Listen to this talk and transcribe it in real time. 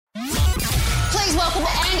Please welcome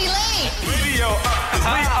Andy Lee. Radio up, 'cause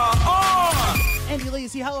we are on. Andy Lee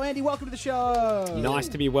is here. Hello, Andy. Welcome to the show. Nice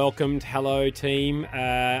to be welcomed. Hello, team.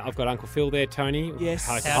 I've got Uncle Phil there, Tony. Yes.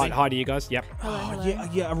 Hi to you guys. Yep.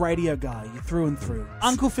 Yeah, a radio guy. You're through and through.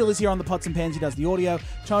 Uncle Phil is here on the Pots and Pans. He does the audio.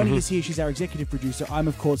 Tony is here. She's our executive producer. I'm,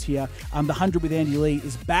 of course, here. The 100 with Andy Lee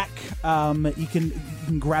is back. You can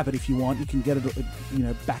grab it if you want. You can get it,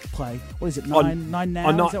 back play. What is it, 9 now?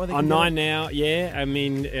 Is that what they On can 9 get it? now, yeah. I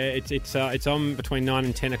mean, it's on between 9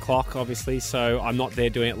 and 10 o'clock, obviously, so I'm not there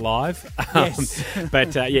doing it live. Yes.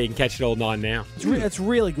 But, you can catch it all 9 now. It's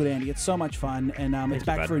really good, Andy. It's so much fun, and it's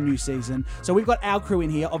back for a new season. So we've got our crew in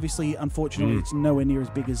here. Obviously, unfortunately, it's nowhere near as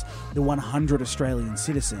big as the 100 Australian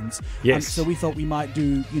citizens. Yes. So we thought we might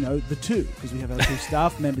do, the two, because we have our two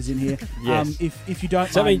staff members in here. Yes. If you don't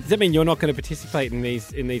Does that mind... mean you're not going to participate in these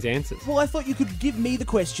answers? Well, I thought you could give me the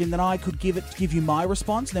question, then I could give you my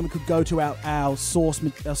response, and then we could go to our source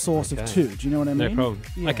of two. Do you know what I mean? No problem.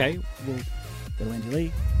 Yeah. Okay. We'll go to Andy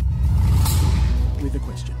Lee with the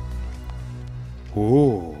question.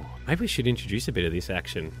 Ooh. Maybe we should introduce a bit of this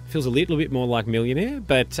action. Feels a little bit more like Millionaire,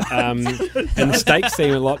 but and the stakes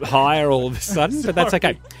seem a lot higher all of a sudden, but that's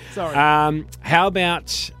okay. Sorry. How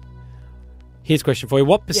about... Here's a question for you.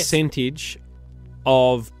 What percentage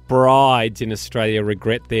of brides in Australia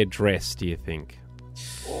regret their dress, do you think?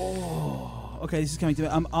 Okay, this is coming to me.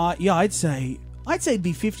 I'd say it'd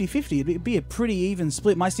be 50-50. It'd be a pretty even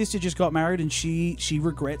split. My sister just got married and she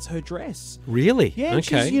regrets her dress. Really? Yeah,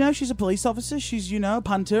 Okay. she's a police officer. She's, a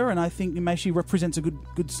punter, and I think maybe she represents a good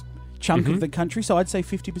chunk of the country. So I'd say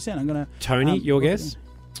 50%. I'm gonna Tony, your guess?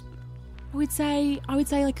 I would say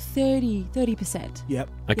like 30%. Yep.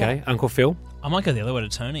 Okay. Yep. Uncle Phil? I might go the other way to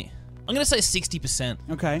Tony. I'm going to say 60%.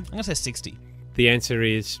 Okay. I'm going to say 60. The answer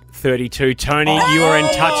is 32. Tony, you are in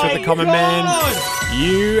touch with the common man.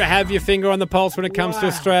 You have your finger on the pulse when it comes to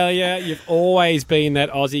Australia. You've always been that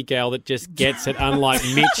Aussie gal that just gets it, unlike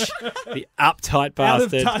Mitch, the uptight Out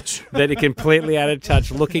of bastard, touch. that is completely out of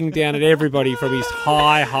touch, looking down at everybody from his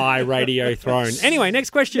high radio throne. Anyway, next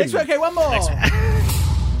question. Okay, one more.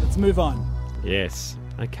 Let's move on. Yes.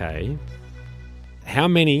 Okay. How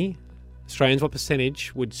many Australians, what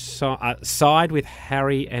percentage, would side with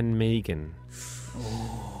Harry and Meghan?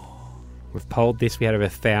 We've polled this. We had over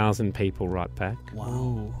 1,000 people right back.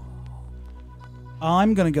 Wow.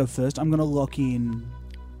 I'm going to go first. I'm going to lock in...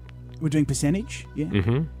 We're doing percentage? Yeah?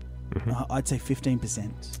 Mm-hmm. I'd say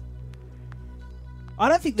 15%. I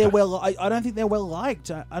don't think they're well... I don't think they're well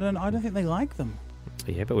liked. I don't think they like them.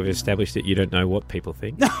 Yeah, but we've established that you don't know what people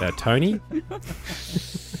think. Tony?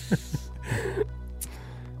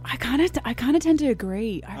 I kind of tend to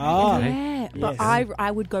agree. But Yes.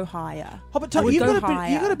 I would go higher. Oh, but I Tony, would you've go got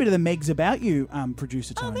higher. a bit of the Megs about you,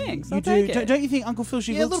 producer Tony. Oh, thanks. You I'll do. take it. Don't you think Uncle Phil?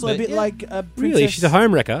 She Yeah, a looks little a bit bit, like a princess. Really? She's a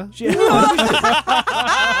home wrecker? Nice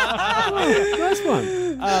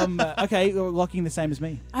one. Okay, you're locking the same as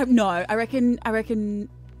me. No, I reckon.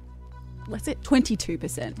 Let's say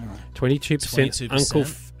 22%.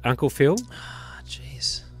 22%. Uncle Phil?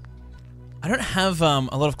 Jeez. I don't have a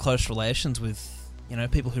lot of close relations with,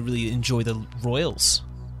 people who really enjoy the Royals.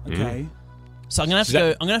 Okay. So I'm gonna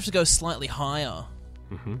have to go slightly higher.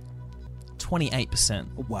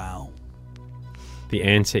 28%. Wow. The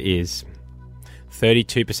answer is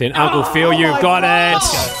 32%. Uncle Phil, you've got it.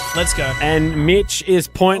 Let's go. And Mitch is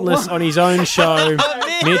pointless on his own show.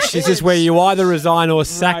 Mitch, this is where you either resign or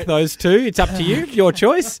sack those two. It's up to you. Your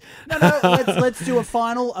choice. No. Let's do a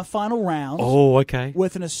final round. Oh, okay.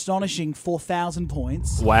 Worth an astonishing 4,000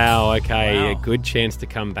 points. Wow, okay. Wow. A good chance to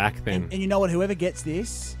come back then. And you know what? Whoever gets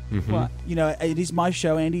this, What? it is my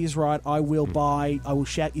show. Andy is right. I will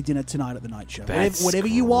shout you dinner tonight at the night show. That's Whatever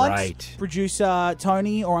you want. great. Producer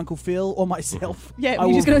Tony or Uncle Phil or myself. Yeah, I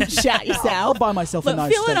you're just will- going to shout yourself. I'll buy myself a Look,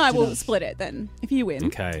 nice Phil and I will dinner. split it then, if you win.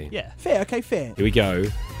 Okay. Yeah. Fair. Okay, fair. Here we go.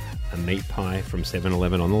 A meat pie from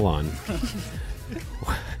 7-Eleven on the line.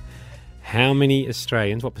 How many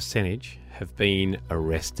Australians, what percentage, have been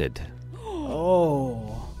arrested?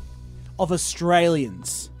 Oh, of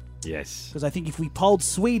Australians. Yes. Because I think if we polled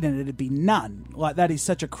Sweden, it'd be none. Like, that is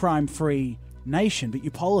such a crime-free nation. But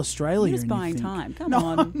you poll Australia, You're just and you buying think, time. Come no,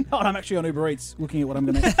 on. I'm not. I'm actually on Uber Eats, looking at what I'm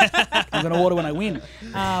gonna order when I win.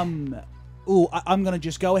 I'm gonna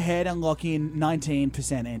just go ahead and lock in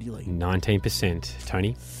 19%, Andy Lee. 19%.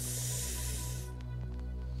 Tony?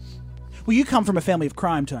 Well, you come from a family of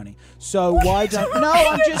crime, Tony. So why don't? No,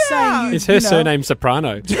 I'm just saying. Is her surname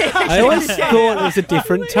Soprano? I always thought it was a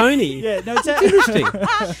different Tony. Yeah, no, it's Interesting.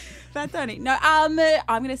 Bad Tony. No, I'm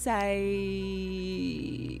going to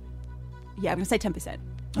say... Yeah, I'm going to say 10%.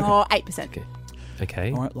 Or 8%. Okay.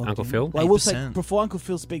 Okay, All right, locked Uncle in. Phil. Well, I will say, 8%. before Uncle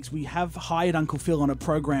Phil speaks, we have hired Uncle Phil on a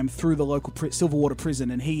program through the local Silverwater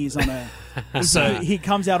prison, and he is on a. So- he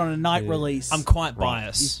comes out on a night release. I'm quite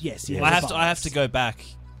biased. Yes, he I has have a to. I have bias. to go back.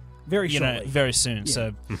 very You shortly. know, very soon. Yeah.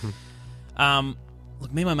 So,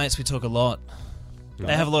 look, me and my mates, we talk a lot.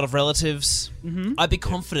 They have a lot of relatives. Mm-hmm. I'd be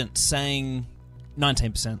confident saying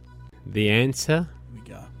 19%. The answer, Here we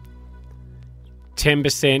go.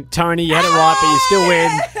 10%. Tony, you had it right, but you still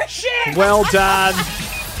win. Well done.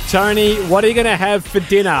 Tony, what are you going to have for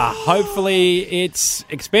dinner? Hopefully it's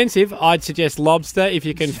expensive. I'd suggest lobster if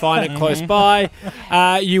you can find it close by.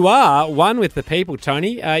 You are one with the people,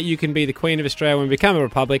 Tony. You can be the Queen of Australia and become a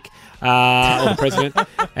republic, or the president.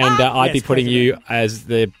 And I'd be putting you as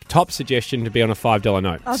the top suggestion to be on a $5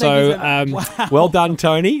 note. Oh, thank you so Well done,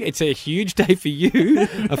 Tony. It's a huge day for you.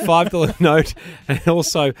 A $5 note and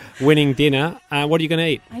also winning dinner. What are you going to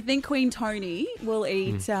eat? I think Queen Tony will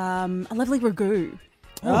eat a lovely ragu.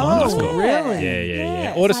 Oh, really?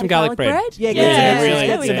 Yeah. Order some garlic bread. Yeah, Yeah, get some extras, really.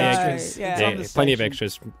 get some Yeah. extras. Yeah. It's on the Plenty of station.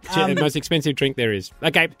 extras. Um, Most expensive drink there is.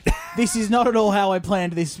 Okay. This is not at all how I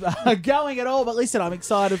planned this going at all, but listen, I'm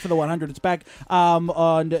excited for the 100. It's back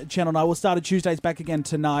on Channel 9. We'll start on Tuesdays, back again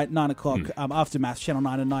tonight, 9 o'clock, after Maths, Channel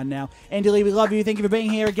 9 and 9 now. Andy Lee, we love you. Thank you for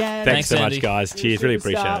being here again. Thanks so Andy. much, guys. Cheers. Really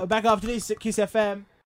appreciate Superstar. it. We're back after this at Kiss FM.